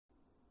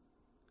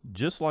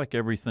Just like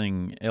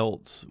everything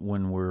else,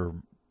 when we're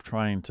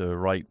trying to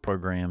write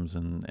programs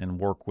and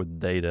work with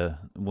data,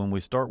 when we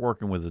start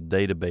working with a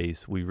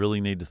database, we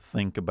really need to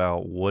think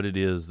about what it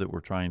is that we're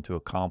trying to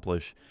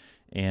accomplish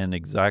and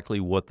exactly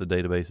what the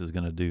database is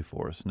going to do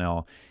for us.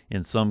 Now,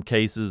 in some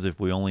cases, if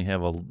we only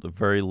have a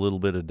very little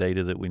bit of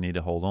data that we need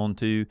to hold on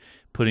to,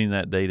 putting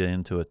that data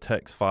into a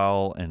text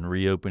file and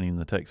reopening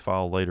the text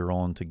file later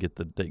on to get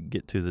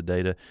to the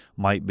data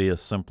might be a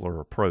simpler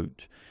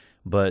approach.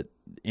 But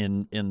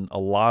in a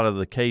lot of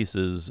the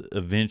cases,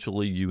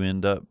 eventually you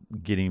end up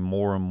getting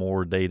more and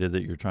more data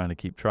that you're trying to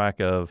keep track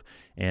of,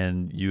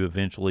 and you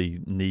eventually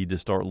need to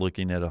start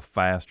looking at a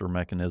faster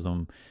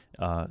mechanism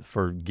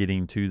for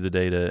getting to the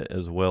data,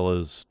 as well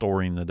as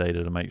storing the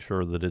data to make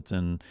sure that it's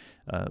in,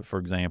 for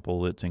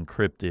example, it's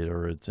encrypted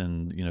or it's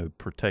in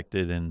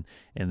protected, and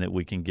that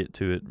we can get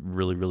to it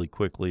really, really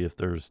quickly if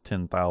there's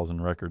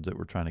 10,000 records that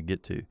we're trying to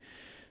get to.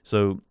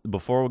 So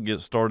before we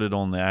get started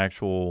on the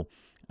actual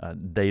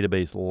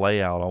database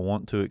layout, I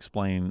want to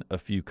explain a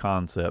few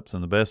concepts,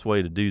 and the best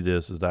way to do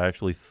this is to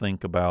actually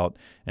think about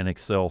an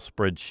Excel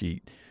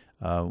spreadsheet.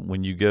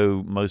 When you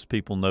go, most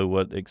people know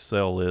what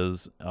Excel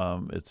is.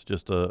 It's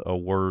just a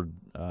word,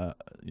 a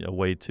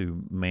way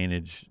to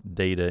manage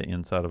data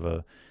inside of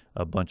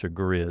a bunch of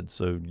grids.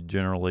 So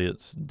generally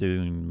it's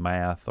doing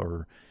math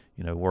or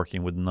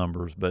working with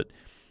numbers, but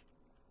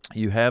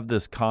you have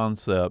this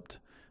concept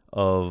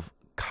of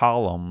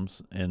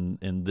columns, and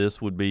this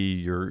would be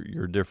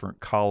your different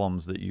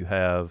columns that you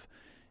have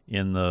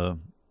in the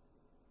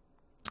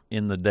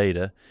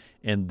data,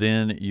 and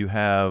then you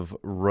have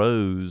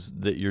rows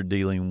that you're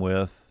dealing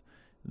with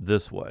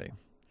this way.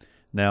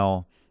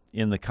 Now,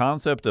 in the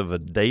concept of a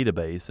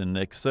database, and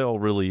Excel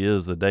really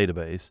is a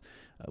database,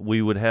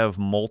 we would have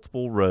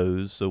multiple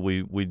rows, so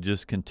we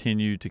just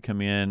continue to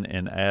come in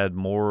and add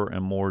more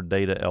and more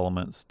data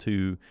elements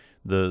to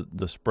the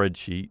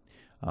spreadsheet.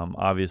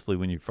 Obviously,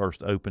 when you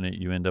first open it,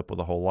 you end up with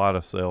a whole lot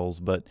of cells,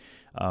 but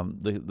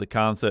the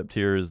concept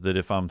here is that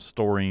if I'm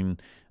storing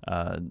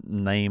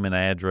name and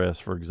address,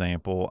 for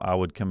example, I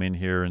would come in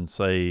here and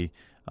say,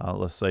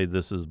 let's say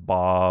this is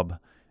Bob,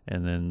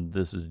 and then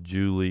this is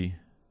Julie,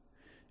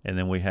 and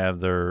then we have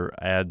their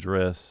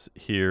address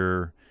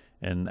here,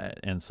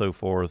 and so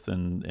forth,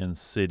 and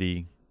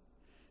city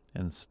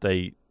and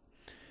state.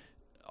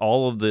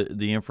 All of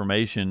the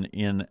information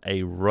in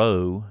a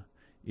row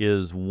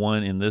is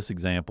one, in this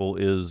example,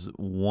 is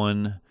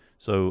one.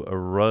 So a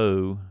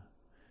row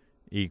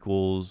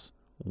equals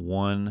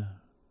one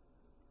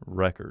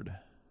record.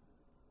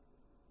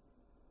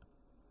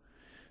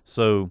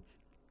 So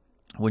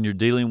when you're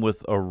dealing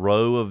with a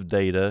row of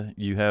data,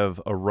 you have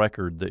a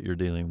record that you're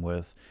dealing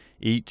with.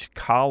 Each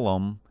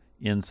column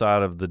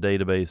inside of the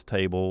database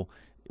table,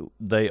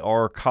 they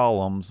are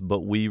columns, but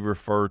we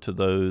refer to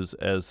those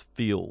as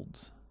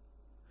fields.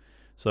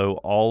 So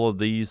all of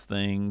these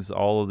things,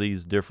 all of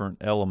these different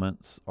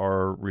elements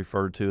are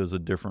referred to as a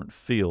different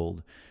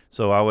field.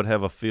 So I would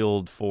have a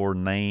field for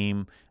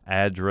name,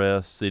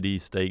 address, city,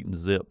 state, and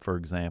zip, for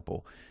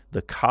example.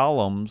 The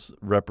columns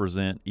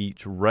represent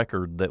each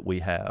record that we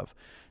have.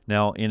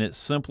 Now, in its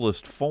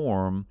simplest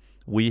form,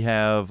 we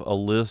have a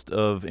list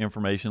of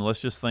information.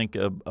 Let's just think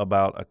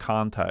about a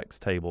contacts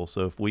table.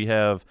 So if we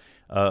have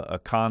a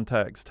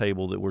contacts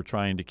table that we're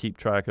trying to keep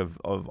track of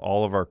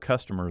all of our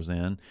customers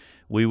in,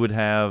 we would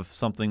have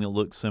something that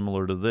looks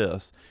similar to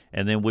this.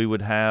 And then we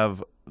would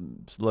have,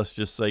 let's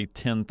just say,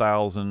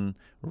 10,000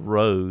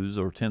 rows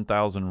or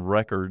 10,000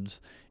 records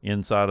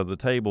inside of the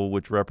table,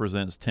 which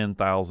represents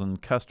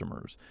 10,000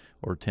 customers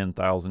or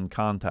 10,000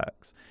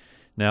 contacts.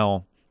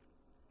 Now,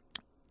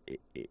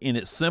 in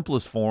its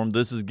simplest form,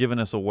 this is giving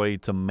us a way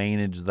to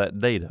manage that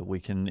data. We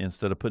can,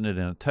 instead of putting it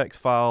in a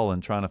text file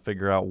and trying to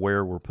figure out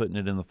where we're putting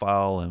it in the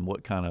file and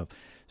what kind of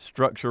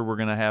structure we're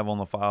going to have on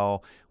the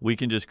file, we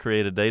can just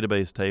create a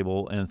database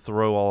table and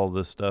throw all of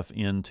this stuff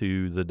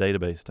into the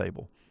database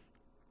table.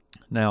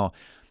 Now,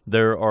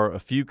 there are a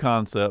few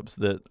concepts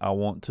that I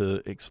want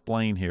to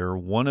explain here.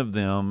 One of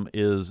them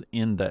is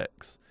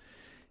index.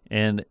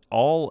 And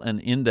all an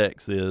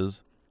index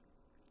is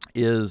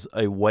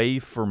a way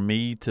for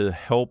me to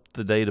help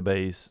the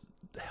database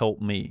help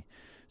me.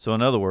 So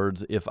in other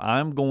words, if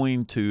I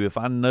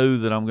know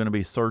that I'm going to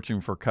be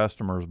searching for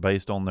customers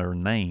based on their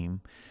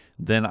name,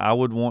 then I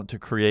would want to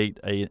create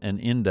an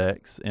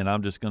index, and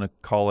I'm just going to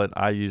call it,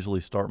 I usually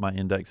start my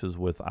indexes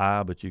with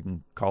I, but you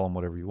can call them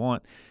whatever you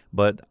want.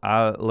 But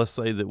let's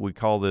say that we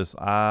call this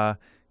I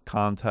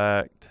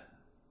contact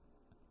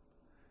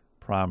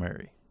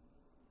primary.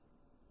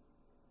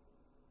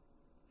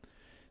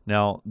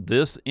 Now,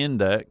 this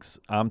index,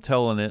 I'm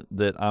telling it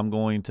that I'm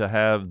going to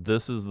have,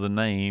 this is the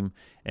name,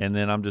 and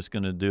then I'm just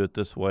going to do it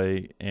this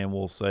way, and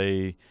we'll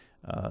say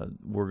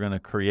we're going to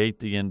create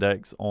the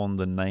index on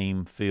the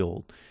name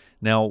field.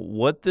 Now,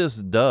 what this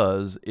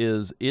does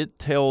is it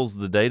tells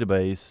the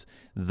database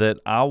that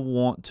I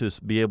want to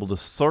be able to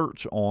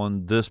search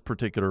on this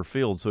particular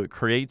field. So it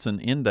creates an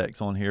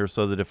index on here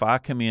so that if I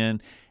come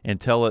in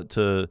and tell it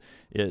to,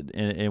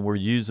 and we're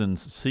using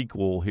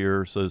SQL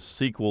here, so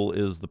SQL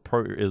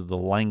is the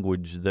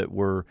language that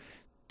we're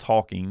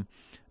talking.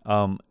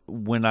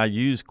 When I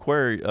use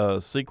query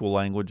SQL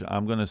language,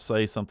 I'm going to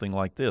say something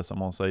like this. I'm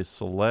going to say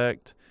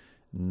select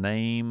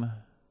name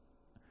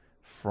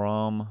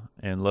from,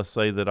 and let's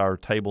say that our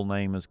table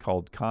name is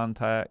called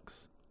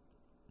contacts.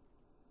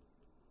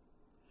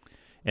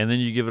 And then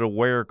you give it a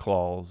where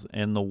clause,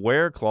 and the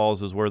where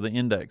clause is where the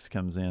index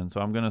comes in.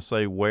 So I'm going to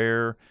say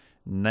where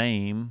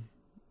name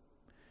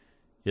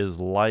is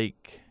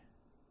like,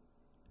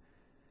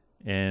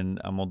 and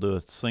I'm going to do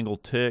a single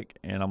tick,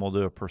 and I'm going to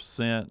do a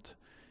percent,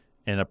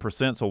 and a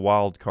percent's a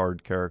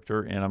wildcard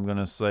character, and I'm going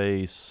to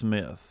say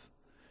Smith.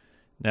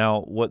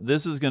 Now, what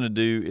this is going to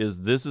do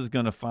is this is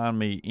going to find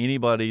me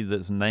anybody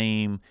that's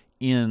name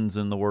ends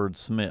in the word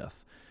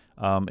Smith.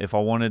 If I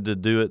wanted to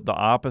do it the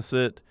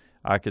opposite,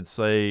 I could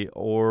say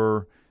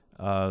or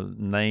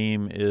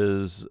name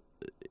is,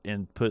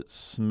 and put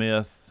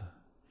Smith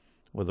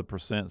with a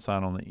percent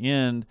sign on the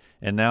end,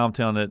 and now I'm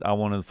telling it I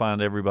want to find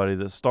everybody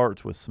that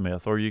starts with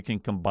Smith, or you can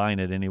combine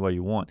it any way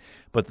you want.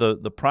 But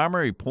the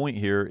primary point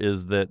here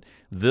is that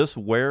this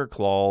where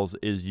clause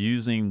is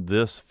using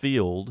this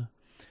field,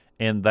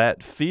 and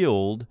that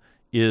field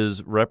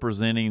is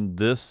representing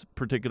this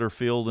particular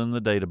field in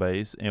the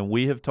database, and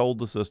we have told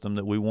the system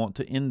that we want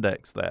to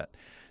index that.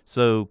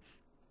 So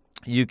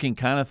you can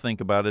kind of think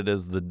about it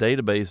as the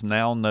database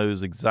now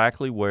knows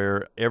exactly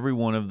where every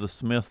one of the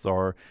Smiths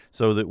are,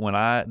 so that when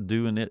I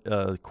do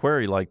a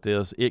query like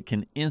this, it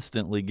can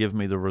instantly give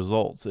me the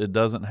results. It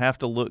doesn't have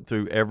to look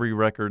through every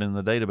record in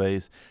the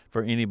database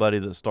for anybody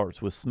that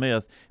starts with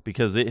Smith,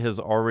 because it has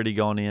already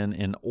gone in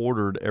and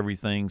ordered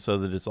everything so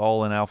that it's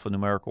all in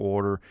alphanumerical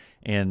order,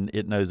 and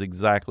it knows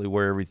exactly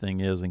where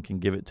everything is and can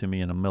give it to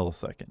me in a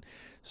millisecond.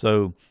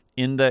 So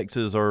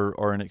indexes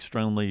are an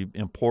extremely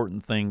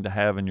important thing to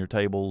have in your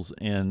tables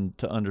and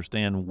to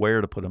understand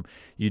where to put them.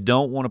 You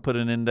don't want to put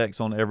an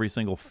index on every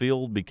single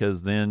field,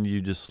 because then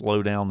you just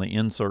slow down the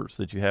inserts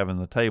that you have in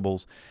the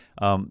tables.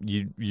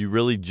 You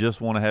really just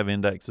want to have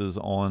indexes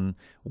on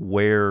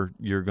where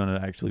you're going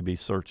to actually be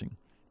searching.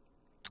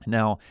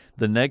 Now,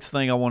 the next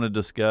thing I want to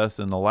discuss,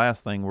 and the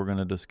last thing we're going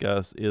to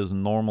discuss, is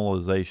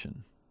normalization.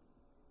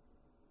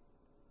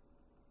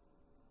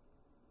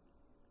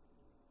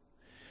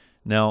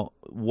 Now,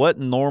 what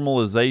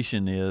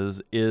normalization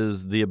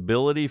is the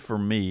ability for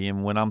me,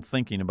 and when I'm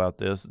thinking about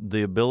this,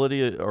 the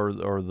ability or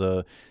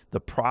the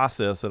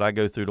process that I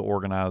go through to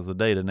organize the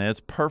data. Now, it's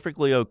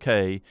perfectly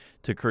okay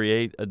to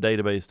create a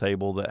database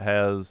table that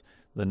has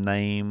the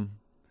name,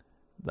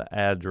 the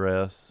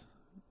address,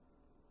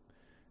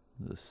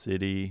 the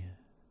city,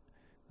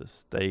 the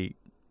state,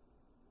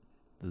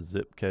 the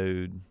zip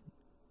code.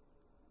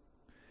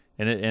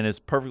 And it's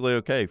perfectly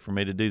okay for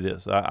me to do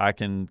this. I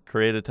can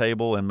create a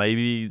table, and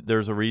maybe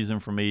there's a reason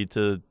for me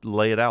to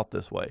lay it out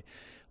this way.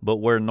 But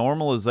where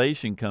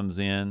normalization comes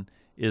in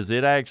is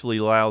it actually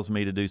allows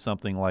me to do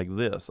something like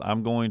this.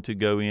 I'm going to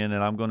go in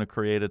and I'm going to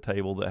create a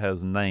table that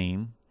has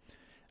name.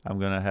 I'm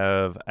going to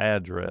have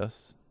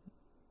address.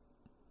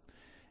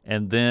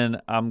 And then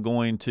I'm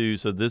going to,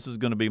 so this is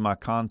going to be my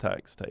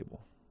contacts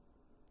table.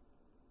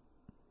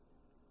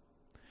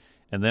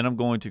 And then I'm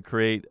going to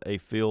create a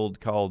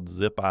field called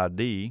zip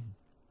ID.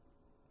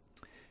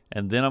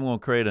 And then I'm going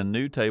to create a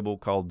new table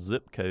called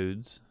zip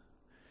codes.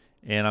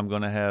 And I'm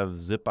going to have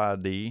zip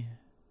ID,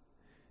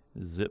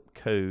 zip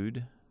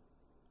code,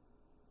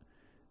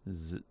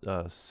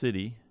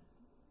 city,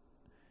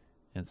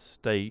 and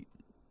state,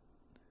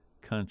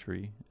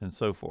 country, and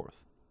so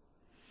forth.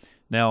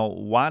 Now,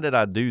 why did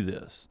I do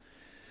this?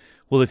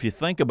 Well, if you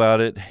think about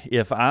it,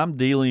 if I'm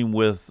dealing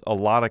with a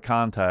lot of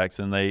contacts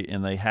and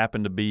they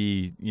happen to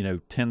be,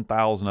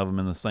 10,000 of them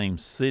in the same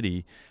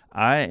city,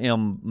 I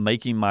am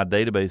making my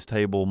database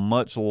table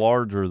much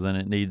larger than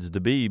it needs to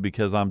be,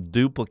 because I'm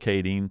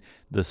duplicating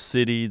the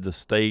city, the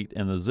state,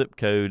 and the zip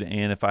code.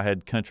 And if I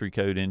had country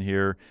code in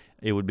here,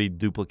 it would be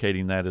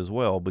duplicating that as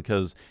well,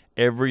 because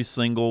every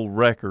single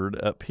record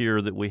up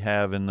here that we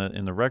have in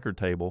the record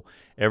table,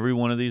 every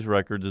one of these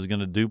records is going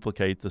to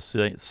duplicate the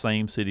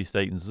same city,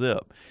 state, and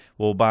zip.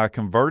 Well, by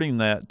converting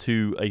that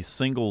to a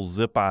single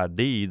zip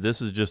ID,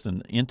 this is just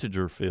an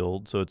integer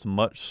field, so it's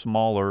much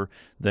smaller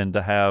than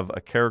to have a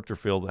character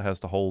field that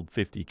has to hold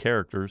 50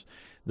 characters.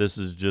 This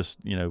is just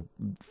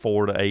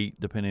 4 to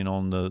 8 depending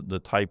on the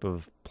type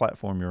of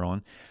platform you're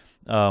on.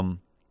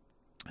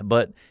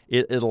 But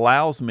it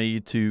allows me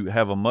to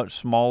have a much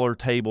smaller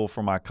table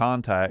for my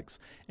contacts,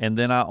 and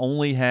then I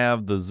only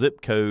have the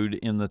zip code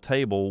in the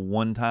table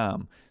one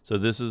time. So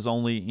this is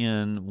only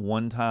in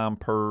one time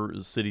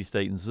per city,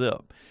 state, and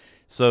zip.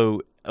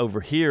 So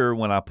over here,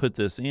 when I put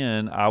this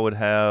in, I would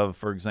have,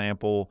 for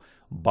example,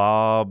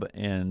 Bob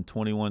and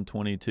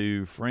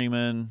 2122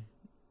 Freeman,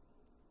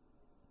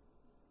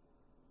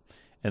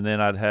 and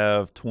then I'd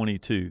have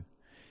 22.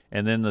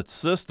 And then the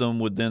system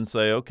would then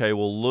say, okay,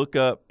 well, look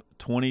up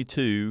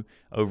 22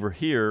 over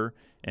here,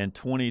 and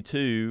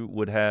 22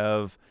 would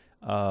have,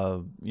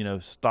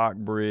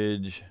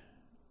 Stockbridge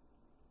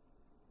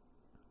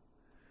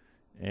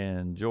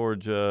and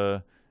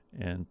Georgia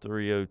and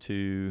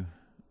 302,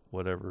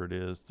 whatever it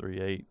is,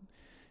 38,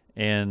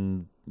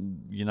 and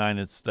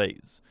United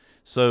States.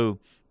 So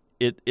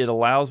it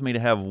allows me to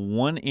have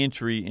one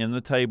entry in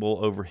the table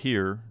over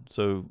here.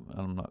 So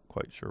I'm not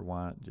quite sure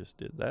why it just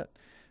did that.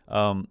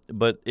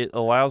 But it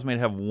allows me to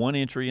have one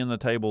entry in the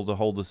table to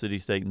hold the city,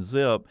 state, and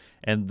zip,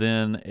 and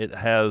then it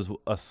has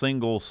a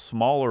single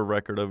smaller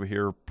record over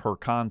here per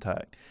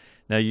contact.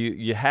 Now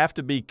you have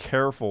to be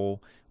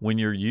careful when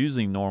you're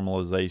using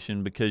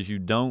normalization, because you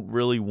don't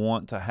really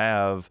want to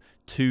have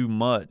too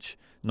much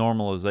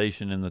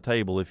normalization in the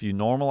table. If you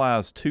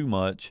normalize too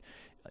much,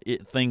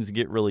 things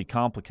get really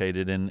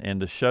complicated.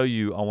 And to show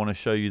you, I want to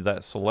show you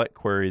that select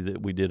query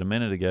that we did a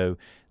minute ago.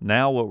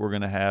 Now what we're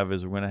going to have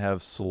is we're going to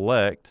have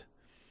select,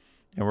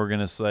 and we're going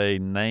to say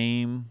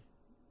name,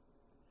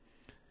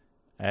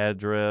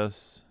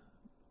 address,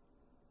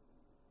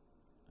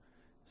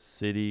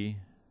 city,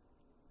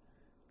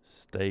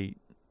 state,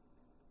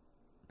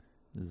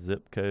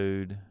 zip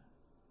code,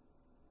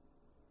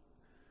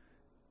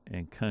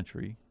 and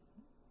country.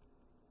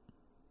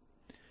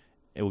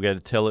 And we got to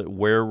tell it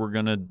where we're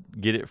going to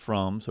get it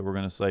from. So we're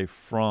going to say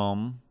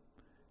from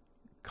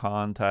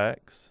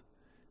contacts.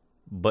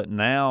 But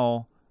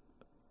now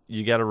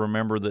you got to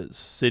remember that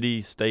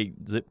city, state,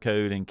 zip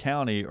code, and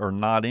county are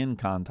not in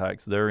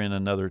contacts. They're in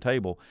another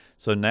table.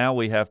 So now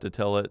we have to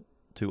tell it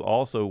to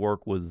also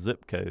work with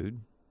zip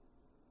code.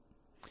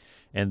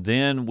 And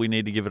then we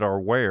need to give it our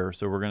where.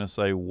 So we're going to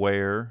say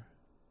where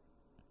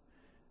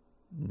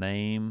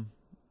name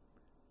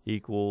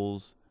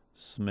equals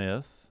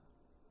Smith.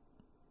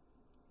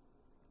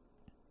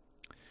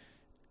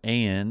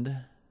 And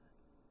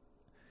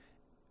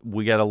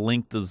we got to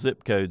link the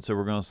zip code. So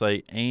we're going to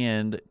say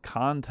and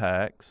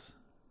contacts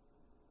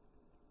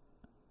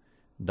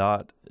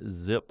dot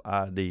zip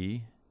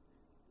ID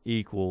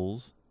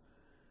equals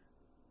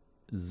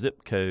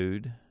zip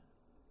code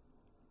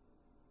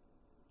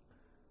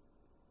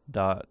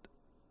dot,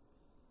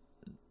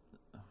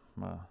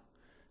 my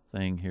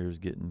thing here is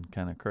getting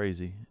kind of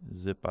crazy,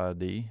 zip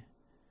ID.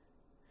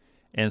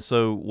 And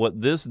so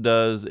what this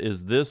does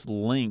is this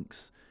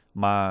links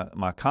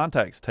my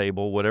contacts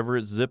table, whatever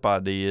its zip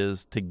ID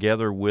is,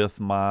 together with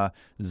my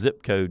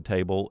zip code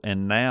table,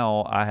 and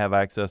now I have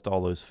access to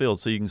all those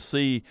fields. So you can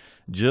see,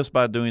 just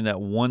by doing that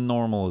one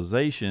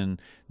normalization,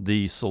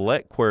 the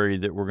select query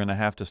that we're going to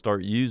have to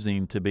start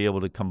using to be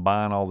able to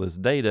combine all this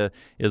data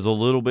is a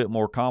little bit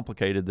more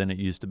complicated than it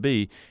used to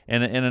be.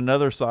 And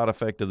another side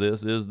effect of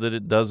this is that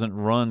it doesn't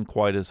run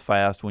quite as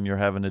fast when you're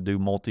having to do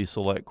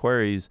multi-select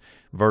queries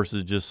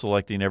versus just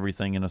selecting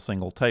everything in a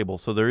single table.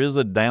 So there is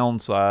a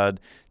downside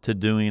to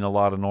doing a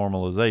lot of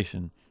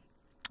normalization,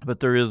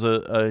 but there is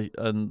a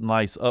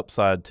nice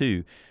upside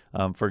too.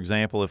 For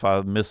example, if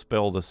I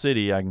misspelled a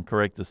city, I can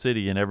correct the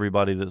city, and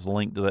everybody that's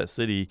linked to that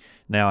city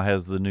now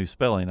has the new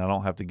spelling. I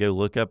don't have to go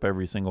look up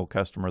every single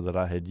customer that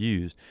I had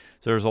used.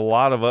 So there's a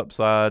lot of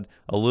upside,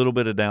 a little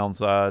bit of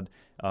downside.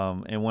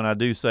 And when I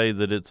do say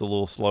that it's a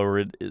little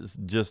slower, it's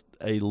just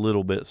a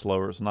little bit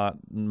slower. It's not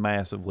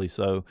massively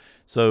so.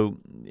 So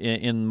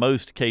in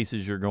most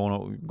cases, you're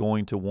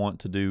going to want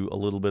to do a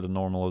little bit of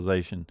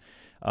normalization.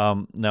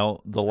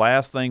 Now, the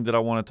last thing that I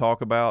want to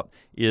talk about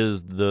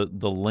is the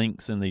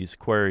links in these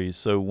queries.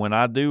 So when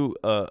I do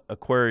a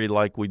query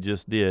like we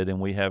just did,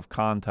 and we have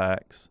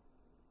contacts,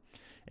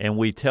 and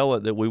we tell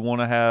it that we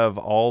want to have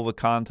all the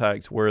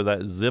contacts where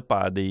that zip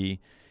ID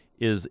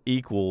is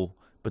equal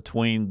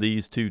between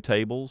these two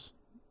tables,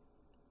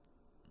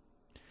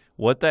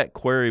 what that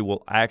query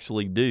will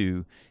actually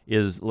do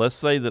is, let's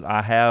say that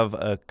I have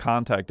a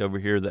contact over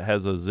here that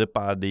has a zip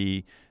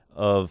ID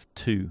of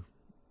 2.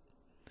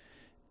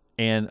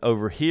 And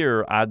over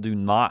here, I do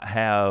not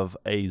have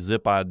a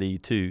zip ID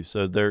 2.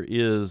 So there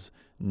is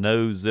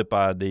no zip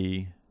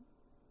ID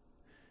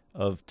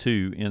of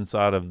 2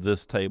 inside of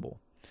this table.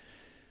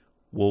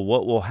 Well,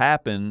 what will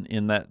happen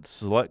in that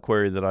select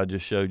query that I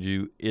just showed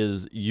you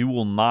is you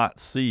will not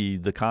see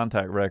the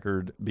contact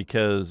record,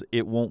 because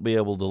it won't be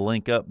able to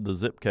link up the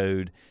zip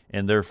code,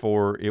 and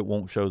therefore it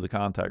won't show the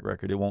contact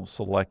record. It won't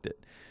select it.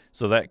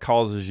 So that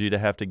causes you to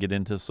have to get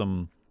into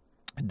some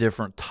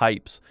different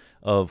types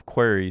of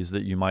queries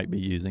that you might be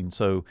using.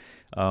 So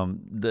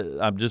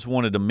I just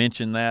wanted to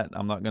mention that.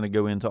 I'm not going to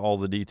go into all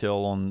the detail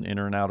on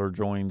inner and outer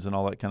joins and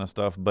all that kind of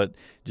stuff, but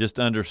just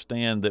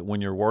understand that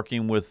when you're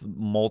working with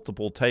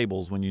multiple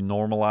tables, when you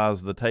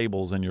normalize the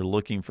tables and you're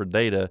looking for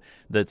data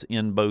that's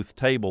in both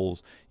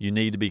tables, you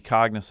need to be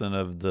cognizant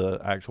of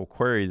the actual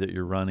query that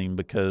you're running,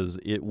 because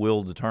it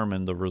will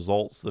determine the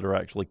results that are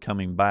actually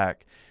coming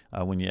back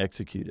when you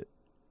execute it.